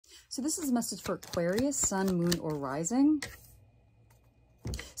So this is a message for Aquarius, Sun, Moon, or Rising.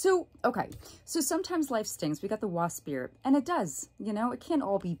 So, okay, so sometimes life stings. We got the wasp spirit, and it does, you know, it can't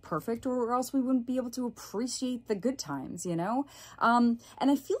all be perfect, or else we wouldn't be able to appreciate the good times, you know? And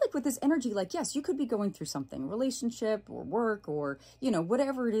I feel like with this energy, like, yes, you could be going through something, relationship or work or, you know,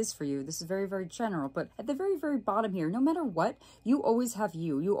 whatever it is for you. This is very, very general, but at the very, very bottom here, no matter what, you always have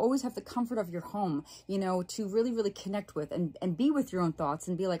you. You always have the comfort of your home, you know, to really, really connect with and be with your own thoughts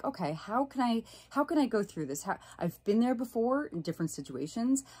and be like, okay, how can I go through this? I've been there before in different situations.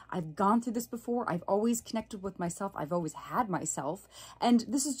 I've gone through this before. I've always connected with myself. I've always had myself. And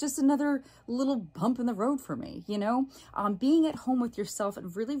this is just another little bump in the road for me, you know, being at home with yourself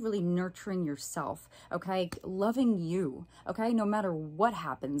and really, really nurturing yourself. Okay. Loving you. Okay. No matter what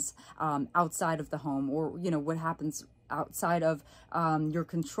happens, outside of the home or, you know, what happens outside of your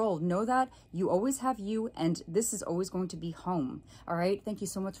control, know that you always have you, and this is always going to be home. All right. Thank you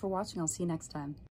so much for watching. I'll see you next time.